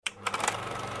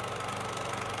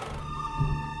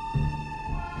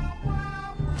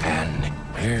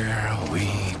Here we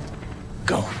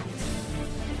go.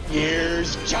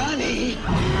 Here's Johnny.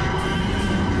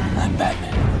 I'm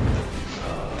Batman.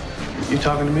 You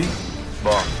talking to me?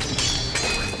 Bob.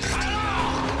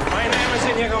 My name is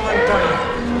Inigo Montoya.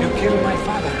 You killed my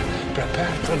father.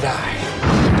 Prepare to die.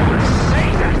 Don't say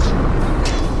that!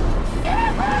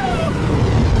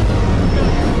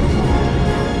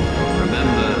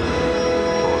 Remember,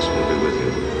 the Force will be with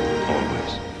you,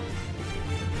 always.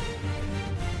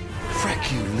 Frack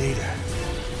you later,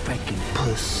 fucking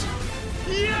puss.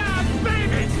 Yeah,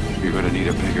 baby! You're gonna need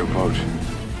a bigger boat.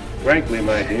 Frankly,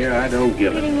 my dear, I don't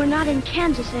give it. We're not in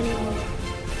Kansas anymore.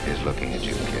 He's looking at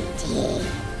you, kid.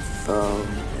 Phone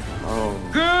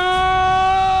home.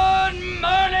 Good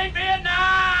morning,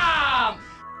 Vietnam!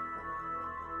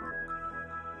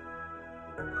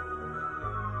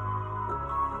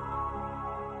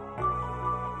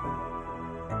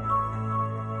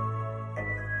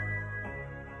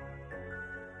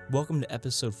 Welcome to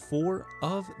episode 4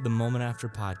 of the Moment After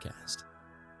podcast.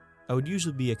 I would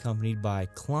usually be accompanied by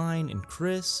Klein and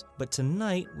Chris, but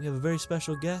tonight we have a very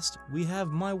special guest. We have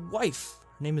my wife.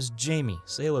 Her name is Jamie.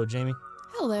 Say hello, Jamie.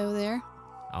 Hello there.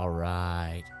 All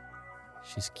right.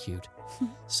 She's cute.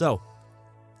 So,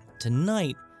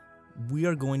 tonight we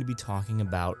are going to be talking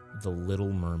about The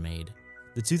Little Mermaid,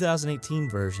 the 2018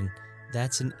 version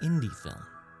that's an indie film.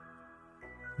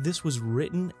 This was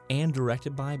written and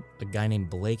directed by a guy named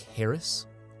Blake Harris.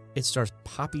 It stars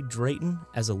Poppy Drayton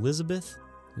as Elizabeth,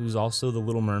 who's also the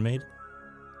Little Mermaid,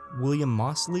 William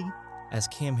Mosley as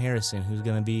Cam Harrison, who's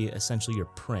going to be essentially your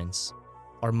prince,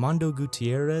 Armando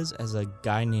Gutierrez as a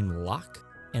guy named Locke,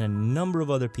 and a number of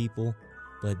other people,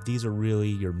 but these are really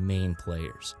your main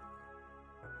players.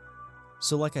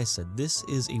 So like I said, this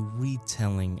is a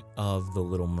retelling of The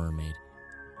Little Mermaid,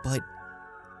 but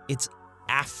it's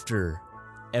after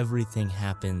everything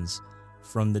happens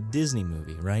from the Disney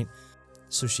movie, right?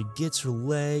 So she gets her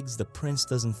legs, the prince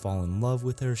doesn't fall in love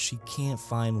with her, she can't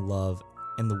find love,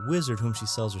 and the wizard whom she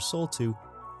sells her soul to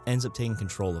ends up taking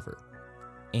control of her.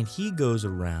 And he goes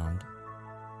around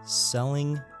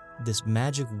selling this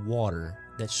magic water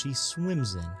that she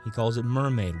swims in. He calls it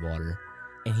mermaid water,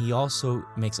 and he also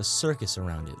makes a circus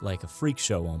around it, like a freak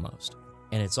show almost.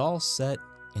 And it's all set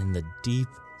in the deep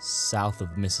south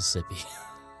of Mississippi.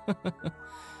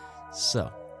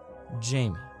 So,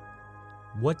 Jamie,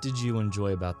 what did you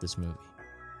enjoy about this movie?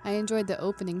 I enjoyed the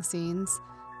opening scenes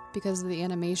because of the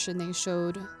animation they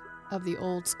showed of the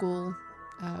old school,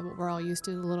 what we're all used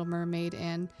to, The Little Mermaid,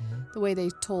 and the way they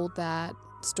told that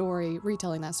story,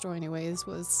 retelling that story anyways,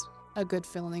 was a good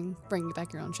feeling, bringing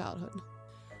back your own childhood.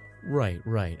 Right.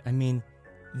 I mean,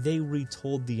 they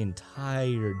retold the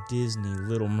entire Disney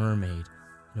Little Mermaid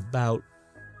in about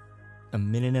a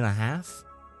minute and a half.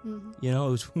 Mm-hmm. You know,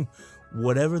 it was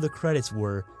whatever the credits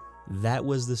were, that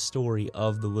was the story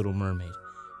of The Little Mermaid.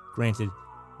 Granted,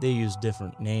 they used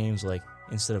different names, like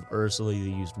instead of Ursula, they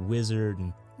used Wizard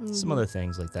and some other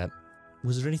things like that.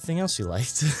 Was there anything else you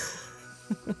liked?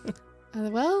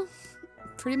 Well,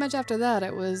 pretty much after that,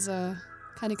 it was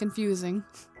kind of confusing.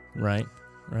 Right,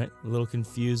 a little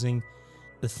confusing.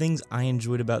 The things I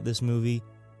enjoyed about this movie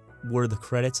were the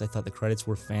credits. I thought the credits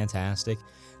were fantastic.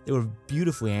 They were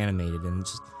beautifully animated, and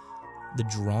just the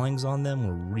drawings on them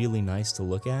were really nice to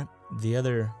look at. The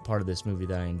other part of this movie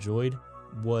that I enjoyed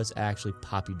was actually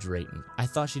Poppy Drayton. I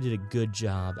thought she did a good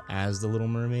job as the Little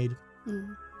Mermaid.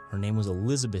 Her name was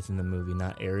Elizabeth in the movie,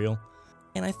 not Ariel.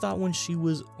 And I thought when she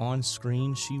was on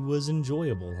screen, she was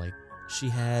enjoyable. Like, she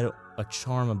had a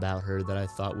charm about her that I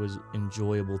thought was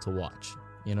enjoyable to watch.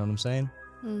 You know what I'm saying?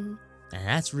 Mm-hmm. And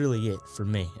that's really it for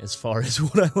me as far as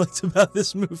what I liked about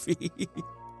this movie.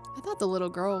 I thought the little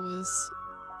girl was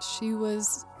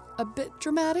a bit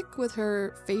dramatic with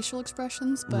her facial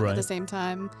expressions, but at the same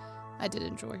time, I did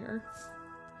enjoy her.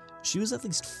 She was at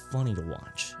least funny to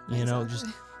watch, you know, just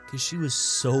because she was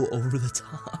so over the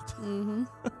top. Mm-hmm.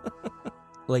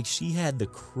 Like, she had the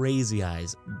crazy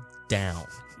eyes down.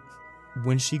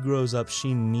 When she grows up,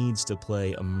 she needs to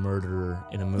play a murderer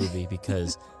in a movie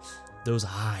because those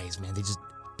eyes, man, they just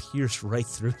pierce right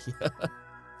through you.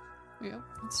 Yeah,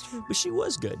 that's true. But she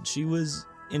was good. She was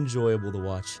enjoyable to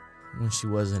watch when she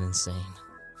wasn't insane.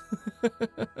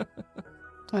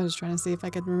 I was trying to see if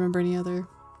I could remember any other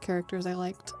characters I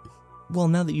liked. Well,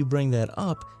 now that you bring that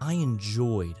up, I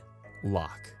enjoyed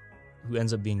Locke, who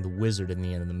ends up being the wizard in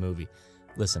the end of the movie.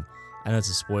 Listen, I know it's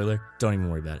a spoiler. Don't even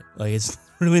worry about it. Like, it's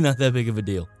really not that big of a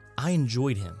deal. I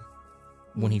enjoyed him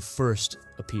when he first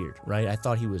appeared, right? I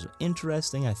thought he was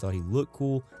interesting. I thought he looked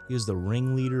cool. He was the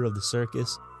ringleader of the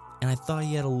circus. And I thought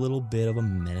he had a little bit of a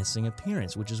menacing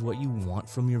appearance, which is what you want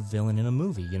from your villain in a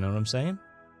movie, you know what I'm saying?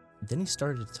 Then he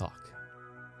started to talk.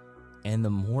 And the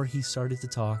more he started to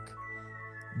talk,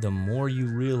 the more you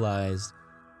realized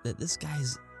that this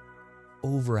guy's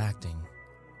overacting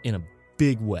in a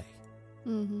big way.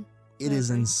 Mm-hmm. It is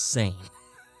insane.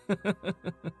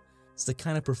 It's the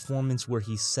kind of performance where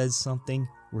he says something,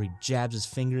 where he jabs his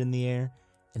finger in the air,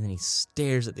 and then he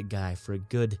stares at the guy for a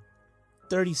good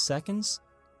 30 seconds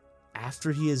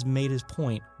after he has made his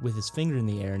point with his finger in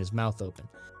the air and his mouth open.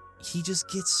 He just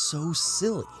gets so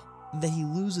silly that he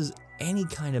loses any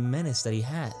kind of menace that he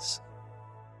has.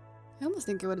 I almost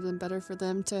think it would have been better for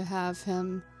them to have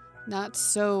him not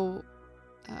so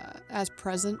as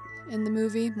present in the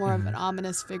movie, more of an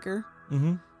ominous figure.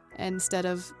 Mm-hmm. Instead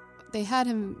of, they had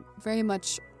him very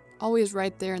much always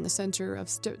right there in the center of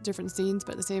different scenes,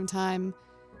 but at the same time,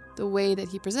 the way that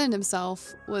he presented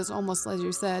himself was almost, as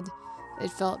you said, it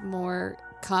felt more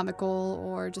comical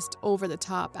or just over the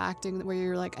top acting, where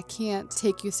you're like, I can't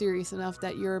take you serious enough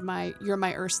that you're my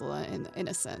Ursula in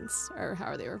a sense, or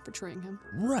how they were portraying him.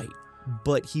 Right,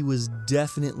 but he was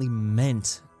definitely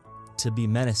meant to be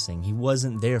menacing. He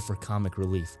wasn't there for comic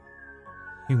relief.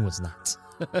 He was not.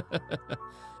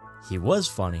 He was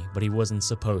funny, but he wasn't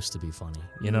supposed to be funny.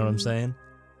 You know what I'm saying?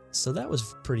 So that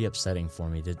was pretty upsetting for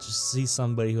me to just see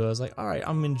somebody who I was like, all right,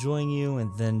 I'm enjoying you,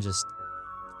 and then just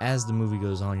as the movie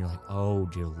goes on, you're like, oh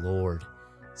dear Lord,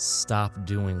 stop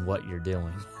doing what you're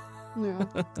doing. Yeah.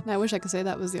 And I wish I could say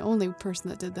that was the only person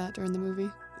that did that during the movie.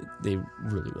 They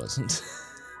really wasn't.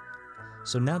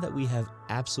 So now that we have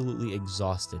absolutely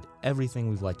exhausted everything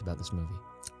we've liked about this movie,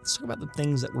 let's talk about the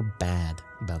things that were bad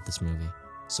about this movie.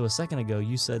 So a second ago,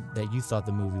 you said that you thought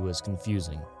the movie was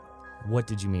confusing. What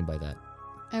did you mean by that?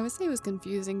 I would say it was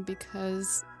confusing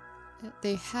because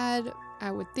they had,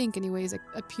 I would think anyways,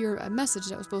 a message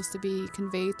that was supposed to be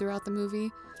conveyed throughout the movie.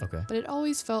 Okay. But it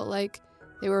always felt like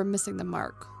they were missing the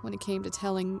mark when it came to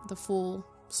telling the full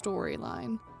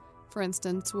storyline. For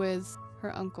instance, with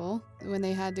her uncle, when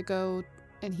they had to go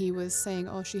and he was saying,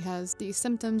 oh, she has these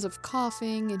symptoms of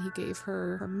coughing, and he gave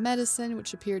her medicine,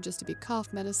 which appeared just to be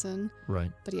cough medicine.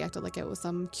 Right. But he acted like it was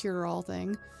some cure-all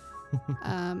thing.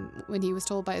 When he was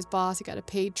told by his boss he got a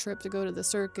paid trip to go to the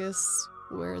circus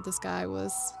where this guy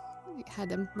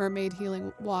had a mermaid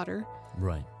healing water.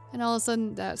 Right. And all of a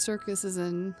sudden that circus is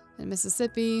in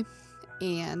Mississippi,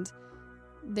 and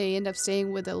they end up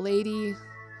staying with a lady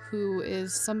who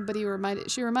is somebody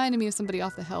she reminded me of somebody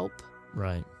off The Help.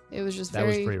 Right. It was just that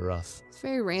was pretty rough. It's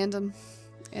very random,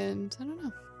 and I don't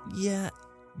know. Yeah,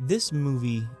 this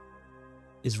movie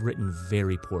is written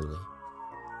very poorly.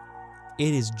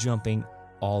 It is jumping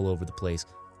all over the place,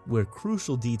 where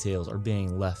crucial details are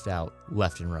being left out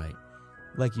left and right.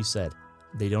 Like you said,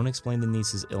 they don't explain the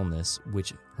niece's illness,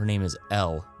 which her name is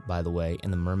Elle, by the way,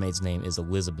 and the mermaid's name is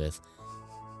Elizabeth.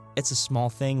 It's a small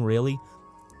thing, really,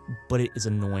 but it is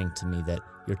annoying to me that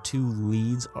your two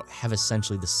leads have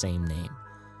essentially the same name.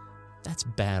 That's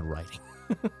bad writing.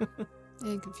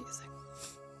 And confusing.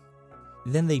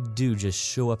 Then they do just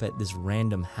show up at this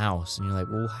random house, and you're like,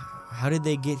 well, how did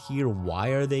they get here? Why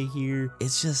are they here?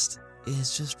 It's just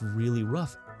really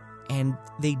rough. And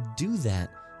they do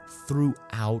that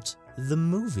throughout the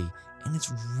movie. And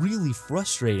it's really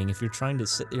frustrating if you're trying to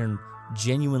sit there and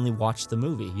genuinely watch the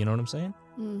movie. You know what I'm saying?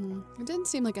 Mm-hmm. It didn't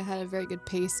seem like it had a very good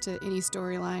pace to any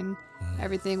storyline.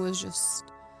 Everything was just,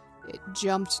 it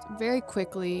jumped very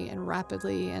quickly and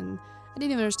rapidly, and I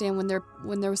didn't even understand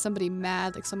when there was somebody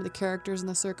mad, like some of the characters in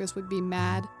the circus would be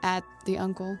mad at the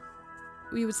uncle.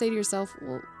 You would say to yourself,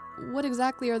 well, what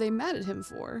exactly are they mad at him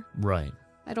for? Right.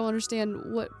 I don't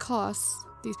understand what costs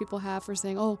these people have for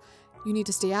saying, oh, you need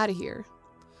to stay out of here.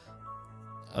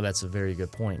 Oh, that's a very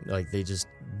good point. Like, they just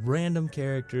random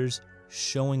characters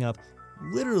showing up,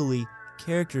 literally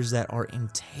characters that are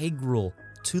integral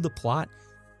to the plot,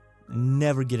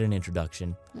 never get an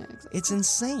introduction. Yeah, exactly. It's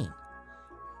insane.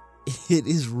 It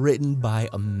is written by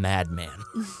a madman.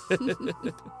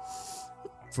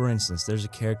 For instance, there's a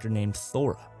character named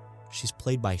Thora. She's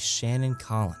played by Shannon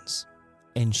Collins,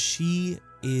 and she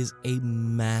is a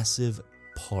massive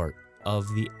part of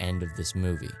the end of this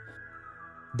movie.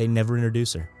 They never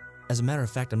introduce her. As a matter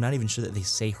of fact, I'm not even sure that they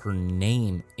say her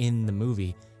name in the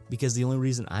movie, because the only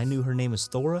reason I knew her name is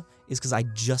Thora is because I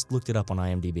just looked it up on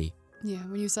IMDb. Yeah,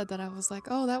 when you said that, I was like,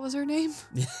 oh, that was her name?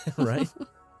 Right?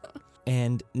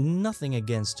 And nothing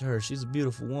against her. She's a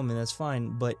beautiful woman, that's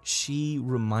fine. But she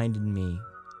reminded me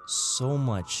so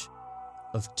much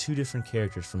of two different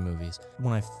characters from movies.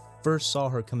 When I first saw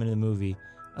her come into the movie,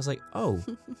 I was like, oh,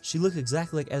 she looks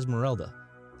exactly like Esmeralda.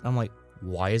 I'm like,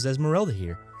 why is Esmeralda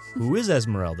here? Who is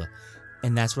Esmeralda?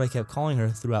 And that's what I kept calling her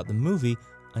throughout the movie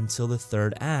until the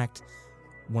third act,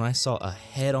 when I saw a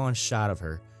head-on shot of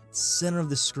her, center of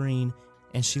the screen,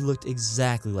 and she looked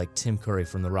exactly like Tim Curry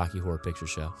from the Rocky Horror Picture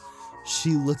Show.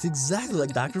 She looked exactly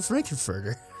like Dr.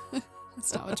 Frankenfurter.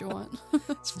 That's not what you want.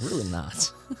 It's really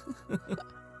not.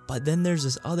 But then there's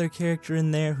this other character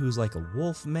in there who's like a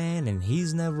wolf man, and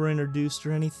he's never introduced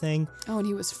or anything. Oh, and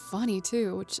he was funny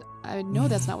too, which I know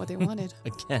that's not what they wanted.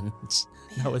 Again, it's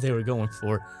not what they were going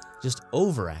for. Just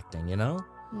overacting, you know?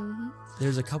 Mm-hmm.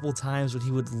 There's a couple times when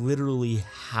he would literally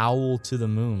howl to the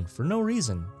moon for no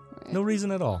reason. Right. No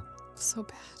reason at all. So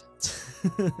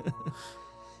bad.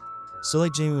 So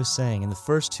like Jamie was saying, in the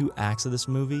first 2 acts of this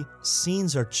movie,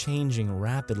 scenes are changing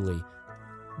rapidly,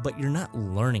 but you're not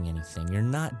learning anything. You're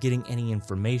not getting any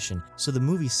information. So the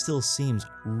movie still seems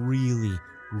really,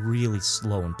 really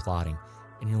slow in plotting.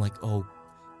 And you're like, oh,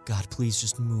 God, please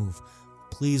just move.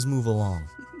 Please move along.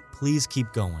 Please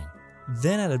keep going.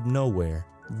 Then out of nowhere,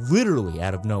 literally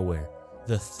out of nowhere,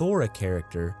 the Thora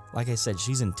character, like I said,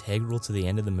 she's integral to the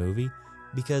end of the movie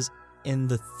because in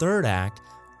the 3rd act,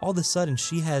 all of a sudden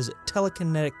she has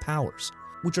telekinetic powers,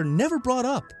 which are never brought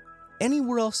up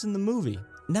anywhere else in the movie.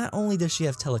 Not only does she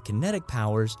have telekinetic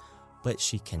powers, but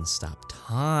she can stop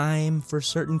time for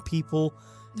certain people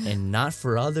and not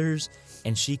for others,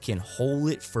 and she can hold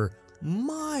it for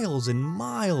miles and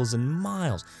miles and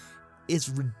miles. It's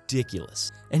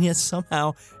ridiculous. And yet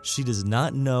somehow she does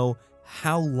not know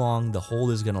how long the hold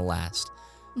is going to last.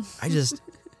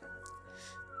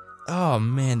 Oh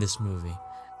man, this movie.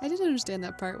 I didn't understand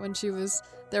that part when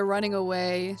they're running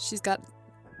away. She's got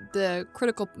the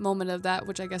critical moment of that,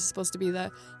 which I guess is supposed to be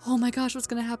the, oh my gosh, what's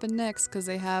going to happen next? Because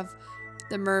they have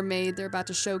the mermaid they're about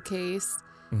to showcase.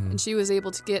 Mm-hmm. And she was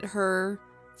able to get her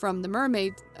from the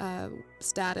mermaid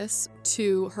status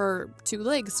to her 2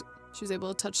 legs. She was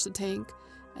able to touch the tank,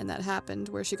 and that happened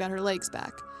where she got her legs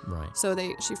back. Right. So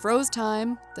she froze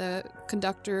time. The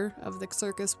conductor of the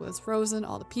circus was frozen.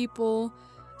 All the people,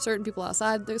 certain people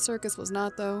outside the circus was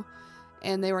not though.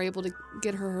 And they were able to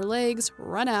get her legs,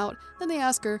 run out. Then they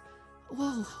ask her,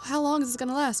 whoa, how long is this going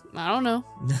to last? I don't know.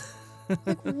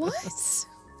 Like, what?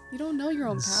 You don't know your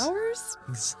own powers?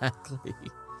 Exactly.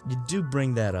 You do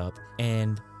bring that up,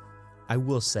 and I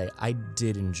will say, I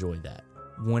did enjoy that.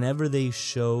 Whenever they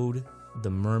showed the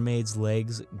mermaid's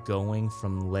legs going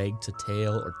from leg to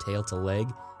tail or tail to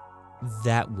leg,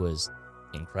 that was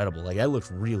incredible. Like, that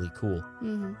looked really cool.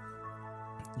 Mm-hmm.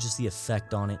 Just the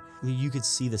effect on it. You could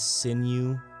see the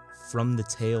sinew from the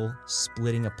tail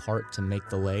splitting apart to make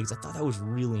the legs. I thought that was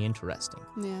really interesting.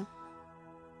 Yeah.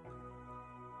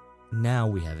 Now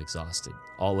we have exhausted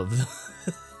all of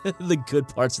the good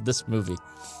parts of this movie.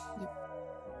 Yep.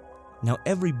 Now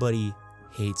everybody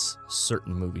hates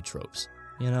certain movie tropes.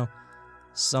 You know,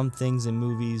 some things in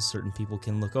movies certain people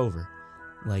can look over.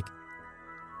 Like,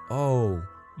 oh,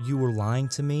 you were lying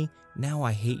to me? Now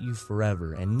I hate you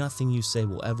forever, and nothing you say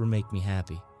will ever make me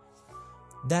happy.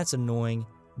 That's annoying,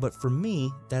 but for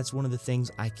me, that's one of the things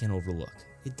I can overlook.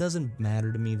 It doesn't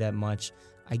matter to me that much.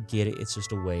 I get it, it's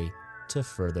just a way to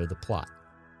further the plot.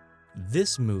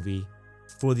 This movie,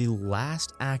 for the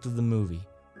last act of the movie,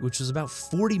 which was about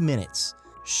 40 minutes,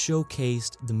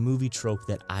 showcased the movie trope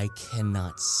that I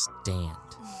cannot stand.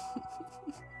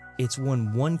 It's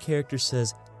when one character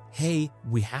says, hey,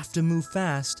 we have to move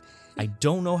fast. I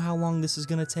don't know how long this is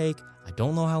going to take. I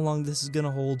don't know how long this is going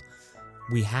to hold.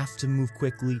 We have to move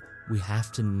quickly. We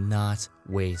have to not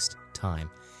waste time.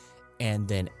 And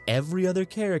then every other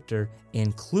character,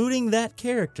 including that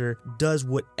character, does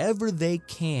whatever they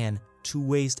can to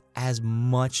waste as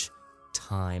much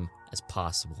time as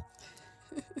possible.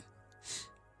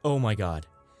 Oh my God.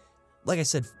 Like I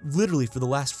said, literally for the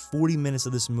last 40 minutes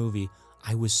of this movie,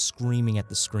 I was screaming at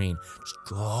the screen. Just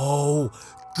go!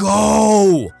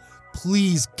 Go!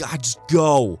 Please, God, just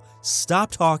go.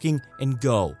 Stop talking and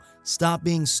go. Stop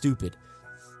being stupid.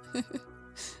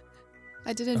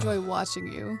 I did enjoy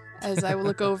watching you as I would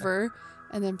look over,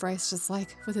 and then Bryce just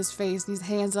like with his face and his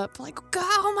hands up, like, go!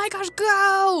 Oh my gosh,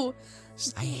 go!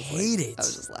 I hate it. I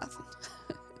was just laughing.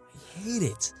 I hate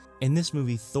it. In this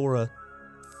movie, Thora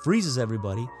freezes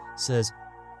everybody, says,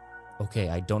 okay,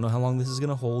 I don't know how long this is going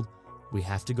to hold. We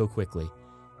have to go quickly.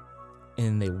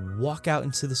 And they walk out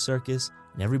into the circus,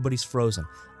 and everybody's frozen.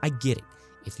 I get it.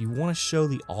 If you want to show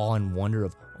the awe and wonder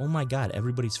of, oh my God,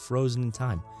 everybody's frozen in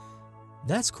time,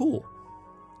 that's cool.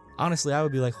 Honestly, I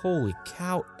would be like, holy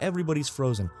cow, everybody's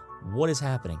frozen. What is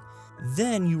happening?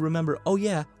 Then you remember, oh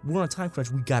yeah, we're on a time crunch.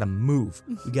 We gotta move.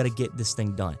 We gotta get this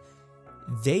thing done.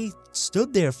 They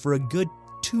stood there for a good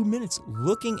 2 minutes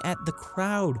looking at the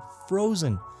crowd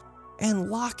frozen.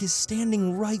 And Locke is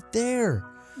standing right there.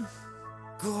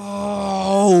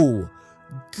 Go!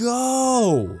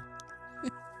 Go!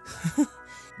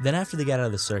 Then after they got out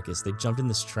of the circus, they jumped in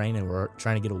this train and were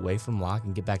trying to get away from Locke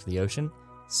and get back to the ocean.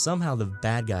 Somehow the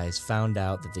bad guys found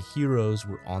out that the heroes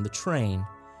were on the train,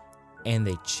 and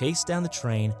they chased down the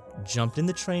train, jumped in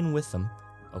the train with them.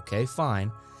 Okay,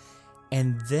 fine.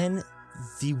 And then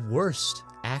the worst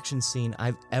action scene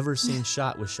I've ever seen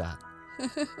shot was shot.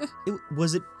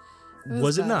 Was it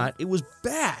bad. not? It was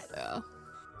bad. Yeah.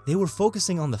 They were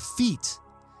focusing on the feet,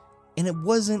 and it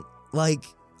wasn't like,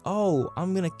 oh,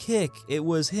 I'm gonna kick. It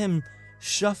was him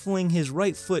shuffling his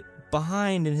right foot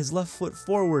behind and his left foot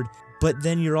forward, but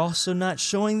then you're also not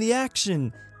showing the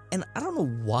action. And I don't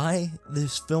know why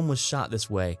this film was shot this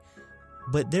way,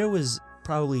 but there was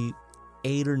probably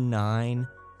 8 or 9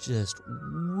 just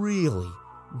really,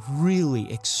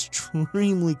 really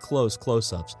extremely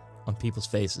close-ups on people's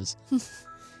faces.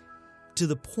 To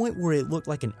the point where it looked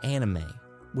like an anime,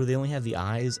 where they only have the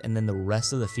eyes and then the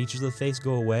rest of the features of the face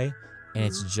go away, and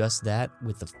it's just that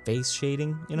with the face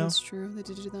shading, you know? That's true. They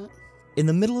did do that. In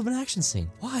the middle of an action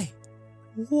scene. Why?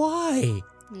 Why?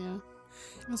 Yeah.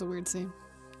 It was a weird scene.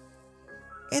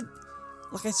 And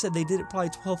like I said, they did it probably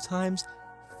 12 times.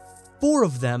 4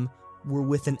 of them were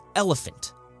with an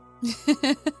elephant.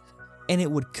 And it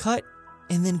would cut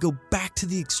and then go back to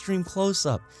the extreme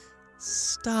close-up.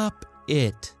 Stop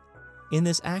it. In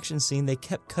this action scene, they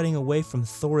kept cutting away from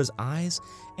Thora's eyes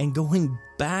and going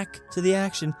back to the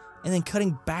action and then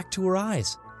cutting back to her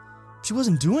eyes. She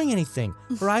wasn't doing anything.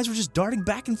 Her eyes were just darting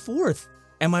back and forth.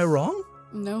 Am I wrong?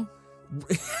 No.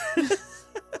 This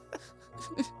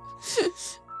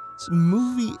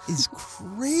movie is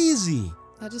crazy.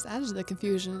 That just added to the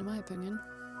confusion, in my opinion.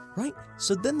 Right?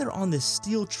 So then they're on this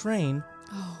steel train,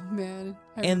 Oh, man.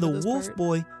 and the wolf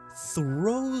boy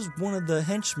throws one of the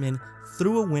henchmen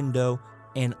through a window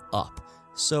and up.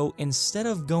 So instead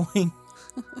of going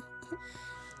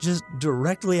just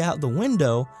directly out the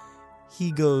window,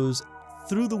 he goes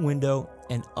through the window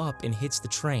and up and hits the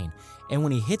train. And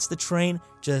when he hits the train,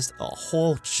 just a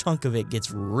whole chunk of it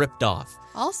gets ripped off.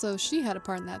 Also, she had a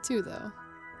part in that too, though.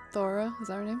 Thora, is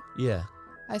that her name? Yeah.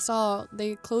 I saw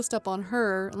they closed up on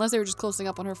her, unless they were just closing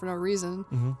up on her for no reason,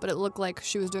 but it looked like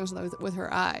she was doing something with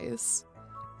her eyes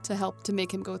to help to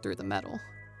make him go through the metal.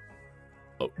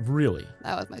 Oh, really?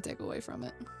 That was my takeaway from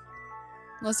it.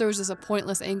 Unless there was just a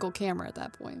pointless angle camera at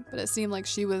that point. But it seemed like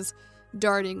she was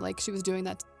darting, like she was doing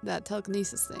that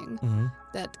telekinesis thing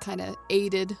that kind of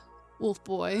aided Wolf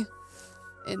Boy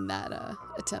in that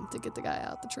attempt to get the guy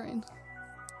out the train.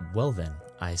 Well then,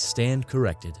 I stand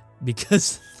corrected.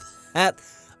 Because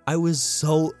I was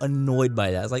so annoyed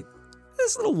by that. I was like,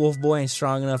 this little wolf boy ain't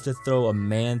strong enough to throw a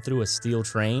man through a steel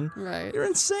train. Right. You're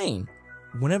insane.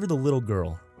 Whenever the little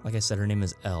girl, like I said, her name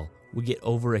is Elle, would get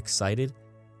overexcited,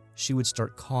 she would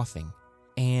start coughing.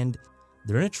 And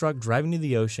they're in a truck driving to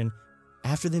the ocean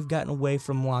after they've gotten away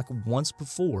from Locke once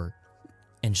before,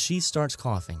 and she starts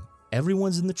coughing.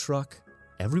 Everyone's in the truck.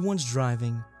 Everyone's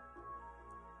driving.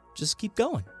 Just keep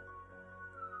going.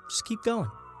 Just keep going.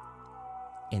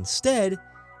 Instead,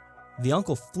 the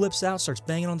uncle flips out, starts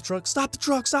banging on the truck. Stop the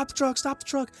truck, stop the truck, stop the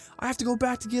truck. I have to go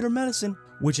back to get her medicine.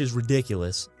 Which is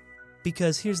ridiculous.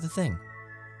 Because here's the thing.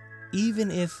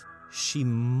 Even if she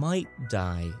might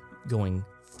die going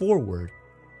forward,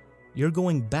 you're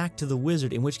going back to the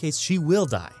wizard, in which case she will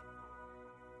die.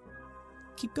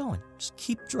 Keep going. Just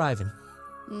keep driving.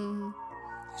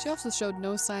 She also showed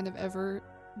no sign of ever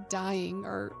dying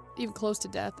or even close to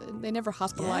death. They never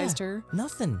hospitalized her.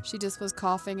 Nothing. She just was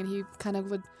coughing, and he kind of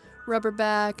would rub her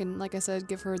back and, like I said,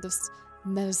 give her this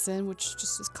medicine, which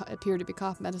just appeared to be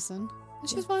cough medicine. And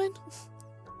she was fine.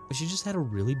 She just had a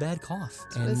really bad cough.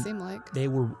 That's what it seemed like. They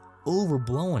were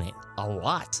overblowing it a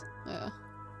lot. Yeah.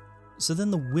 So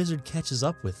then the wizard catches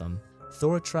up with them.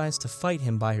 Thora tries to fight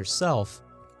him by herself.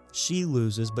 She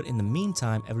loses, but in the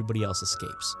meantime, everybody else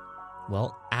escapes.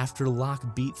 Well, after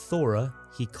Locke beat Thora,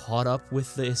 he caught up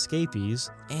with the escapees,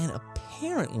 and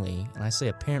apparently, and I say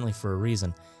apparently for a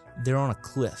reason, they're on a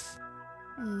cliff.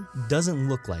 Doesn't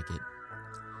look like it,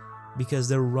 because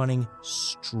they're running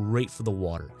straight for the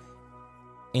water.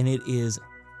 And it is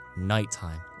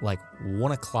nighttime, like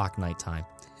 1 o'clock nighttime.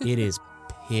 It is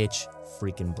pitch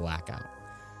freaking blackout.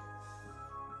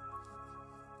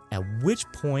 At which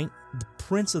point, the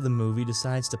prince of the movie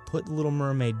decides to put the Little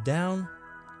Mermaid down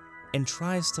and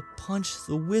tries to punch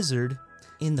the wizard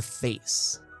in the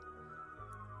face.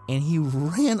 And he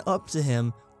ran up to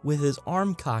him with his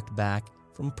arm cocked back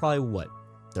from probably,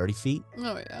 30 feet?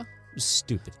 Oh, yeah.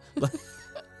 Stupid.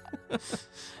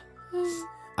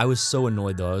 I was so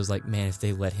annoyed, though. I was like, man, if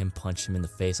they let him punch him in the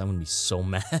face, I'm going to be so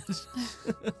mad.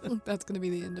 That's going to be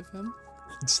the end of him.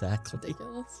 Exactly.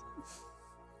 Ridiculous.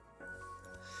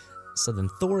 So then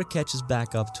Thor catches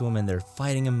back up to him and they're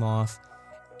fighting him off,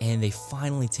 and they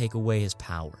finally take away his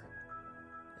power.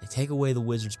 They take away the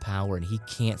wizard's power and he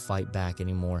can't fight back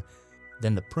anymore.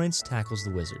 Then the prince tackles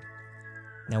the wizard.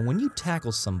 Now when you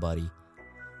tackle somebody,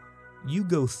 you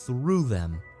go through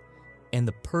them and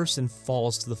the person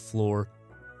falls to the floor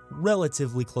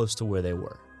relatively close to where they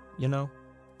were. You know?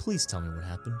 Please tell me what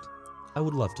happened. I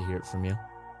would love to hear it from you.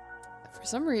 For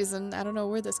some reason, I don't know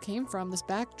where this came from, this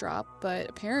backdrop, but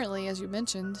apparently, as you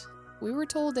mentioned, we were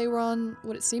told they were on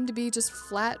what it seemed to be just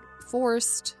flat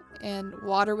forest, and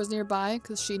water was nearby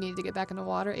because she needed to get back in the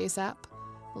water ASAP,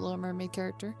 the Little Mermaid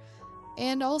character.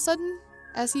 And all of a sudden,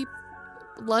 as he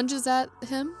lunges at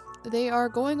him, they are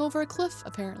going over a cliff,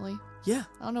 apparently. Yeah.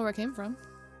 I don't know where it came from.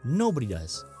 Nobody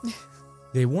does.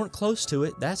 They weren't close to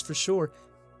it, that's for sure.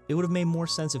 It would have made more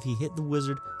sense if he hit the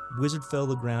wizard fell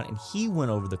to the ground, and he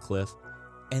went over the cliff,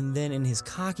 and then in his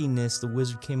cockiness, the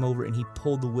wizard came over and he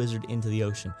pulled the wizard into the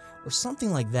ocean, or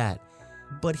something like that.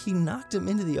 But he knocked him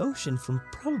into the ocean from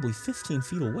probably 15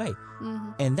 feet away.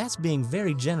 Mm-hmm. And that's being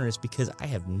very generous because I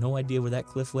have no idea where that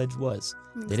cliff ledge was.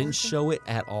 Exactly. They didn't show it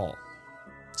at all.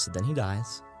 So then he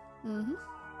dies. Mm-hmm.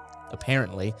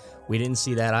 Apparently, we didn't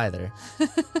see that either.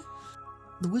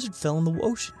 The wizard fell in the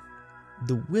ocean.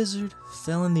 The wizard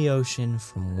fell in the ocean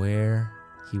from where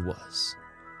he was.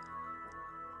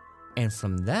 And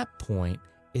from that point,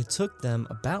 it took them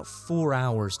about 4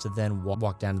 hours to then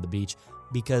walk down to the beach,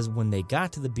 because when they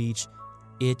got to the beach,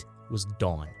 it was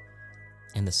dawn.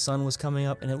 And the sun was coming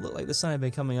up, and it looked like the sun had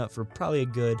been coming up for probably a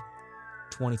good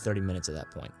 20, 30 minutes at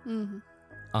that point. Mm-hmm.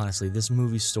 Honestly, this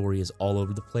movie's story is all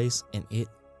over the place, and it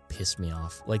pissed me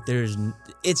off. Like,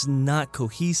 it's not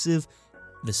cohesive.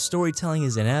 The storytelling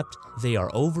is inept. They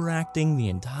are overacting the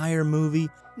entire movie.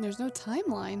 There's no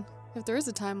timeline. If there is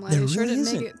a timeline, they sure didn't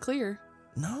make it clear.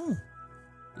 No.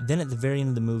 Then at the very end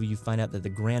of the movie, you find out that the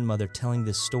grandmother telling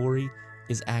this story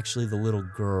is actually the little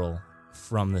girl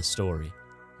from the story.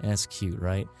 And that's cute,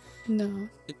 right? No.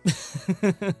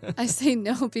 I say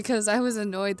no because I was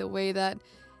annoyed the way that,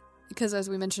 because as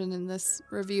we mentioned in this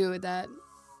review, that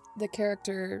the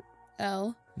character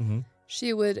Elle, mm-hmm.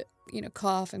 she would,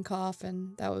 cough,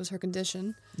 and that was her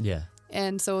condition. Yeah.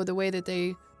 And so the way that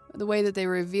they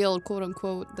revealed, quote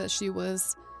unquote, that she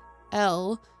was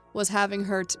Elle was having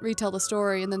her retell the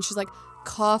story, and then she's like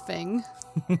coughing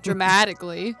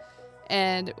dramatically,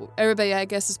 and everybody, I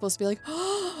guess, is supposed to be like,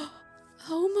 oh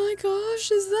my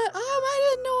gosh, is that? I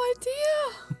had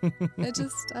no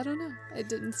idea. I don't know. It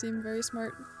didn't seem very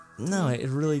smart. No, it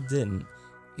really didn't.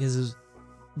 Because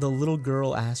the little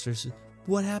girl asked her,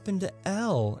 what happened to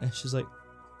Elle? And she's like,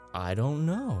 I don't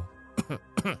know.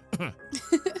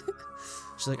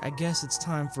 She's like, I guess it's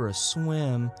time for a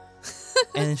swim.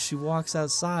 And then she walks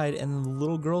outside, and the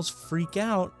little girls freak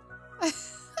out.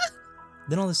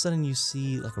 Then all of a sudden you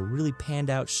see like a really panned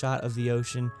out shot of the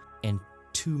ocean, and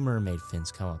 2 mermaid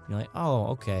fins come up. You're like, oh,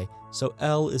 okay. So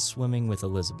Elle is swimming with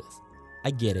Elizabeth.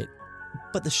 I get it.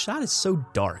 But the shot is so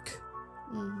dark.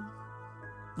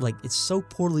 Mm-hmm. Like, it's so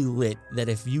poorly lit that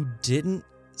if you didn't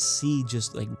see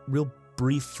just like real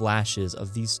brief flashes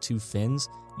of these 2 fins,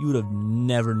 you would have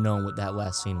never known what that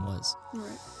last scene was.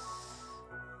 Right.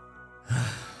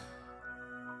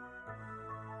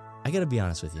 I gotta be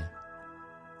honest with you.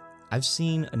 I've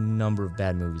seen a number of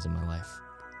bad movies in my life.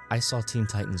 I saw Teen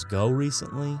Titans Go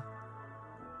recently.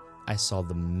 I saw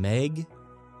The Meg.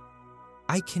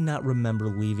 I cannot remember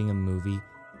leaving a movie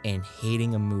and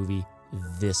hating a movie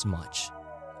this much.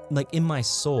 Like, in my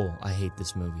soul, I hate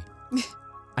this movie.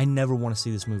 I never want to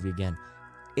see this movie again.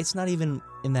 It's not even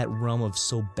in that realm of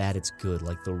so bad it's good,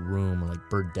 like The Room or like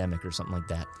Birdemic or something like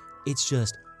that. It's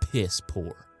just piss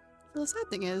poor. Well, the sad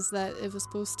thing is that it was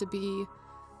supposed to be,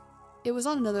 it was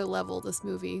on another level, this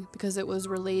movie, because it was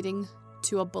relating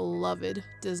to a beloved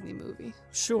Disney movie.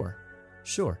 Sure.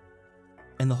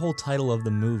 And the whole title of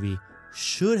the movie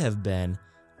should have been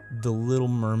The Little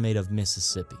Mermaid of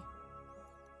Mississippi.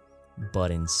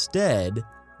 But instead,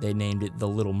 they named it The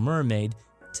Little Mermaid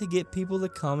to get people to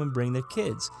come and bring their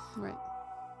kids. Right.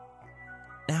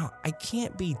 Now, I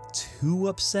can't be too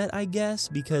upset, I guess,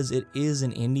 because it is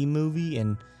an indie movie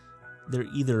and they're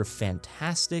either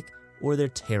fantastic or they're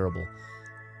terrible.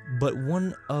 But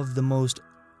one of the most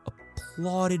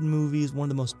applauded movies, one of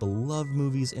the most beloved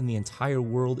movies in the entire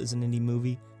world is an indie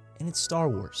movie, and it's Star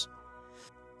Wars.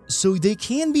 So they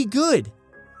can be good.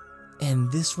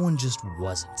 And this one just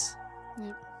wasn't.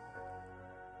 Yep.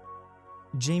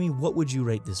 Jamie, what would you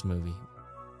rate this movie?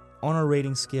 On our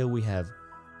rating scale, we have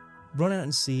run out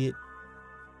and see it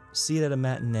at a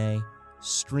matinee,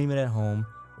 stream it at home,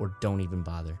 or don't even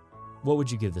bother. What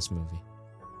would you give this movie?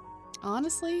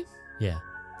 Honestly? Yeah.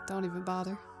 Don't even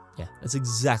bother. Yeah, that's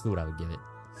exactly what I would give it.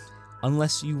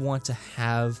 Unless you want to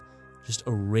have just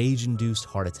a rage-induced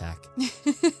heart attack.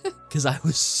 Because I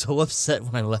was so upset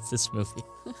when I left this movie.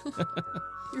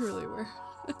 You really were.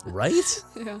 Right?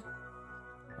 Yeah.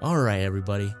 All right,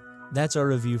 everybody. That's our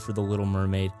review for The Little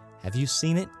Mermaid. Have you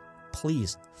seen it?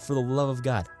 Please, for the love of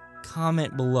God,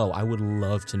 comment below. I would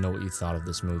love to know what you thought of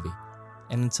this movie.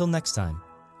 And until next time,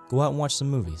 go out and watch some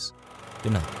movies.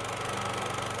 Good night.